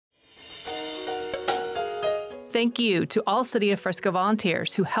Thank you to all City of Frisco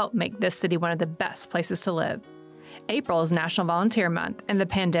volunteers who help make this city one of the best places to live. April is National Volunteer Month, and the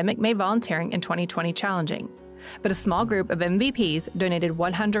pandemic made volunteering in 2020 challenging. But a small group of MVPs donated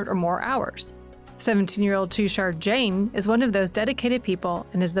 100 or more hours. 17-year-old Tushar Jain is one of those dedicated people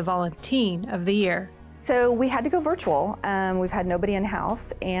and is the VolunTEEN of the year. So we had to go virtual. We've had nobody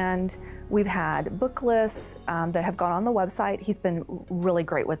in-house, and we've had book lists that have gone on the website. He's been really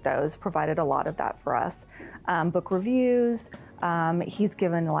great with those, provided a lot of that for us. Book reviews. He's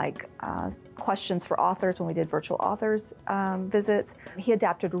given questions for authors when we did virtual authors visits. He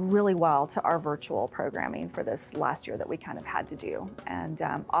adapted really well to our virtual programming for this last year that we kind of had to do, and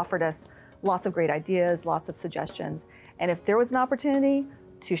offered us lots of great ideas, lots of suggestions. And if there was an opportunity,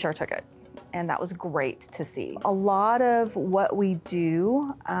 Tushar took it. And that was great to see. A lot of what we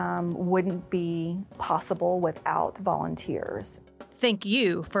do wouldn't be possible without volunteers. Thank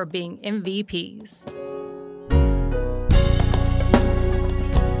you for being MVPs.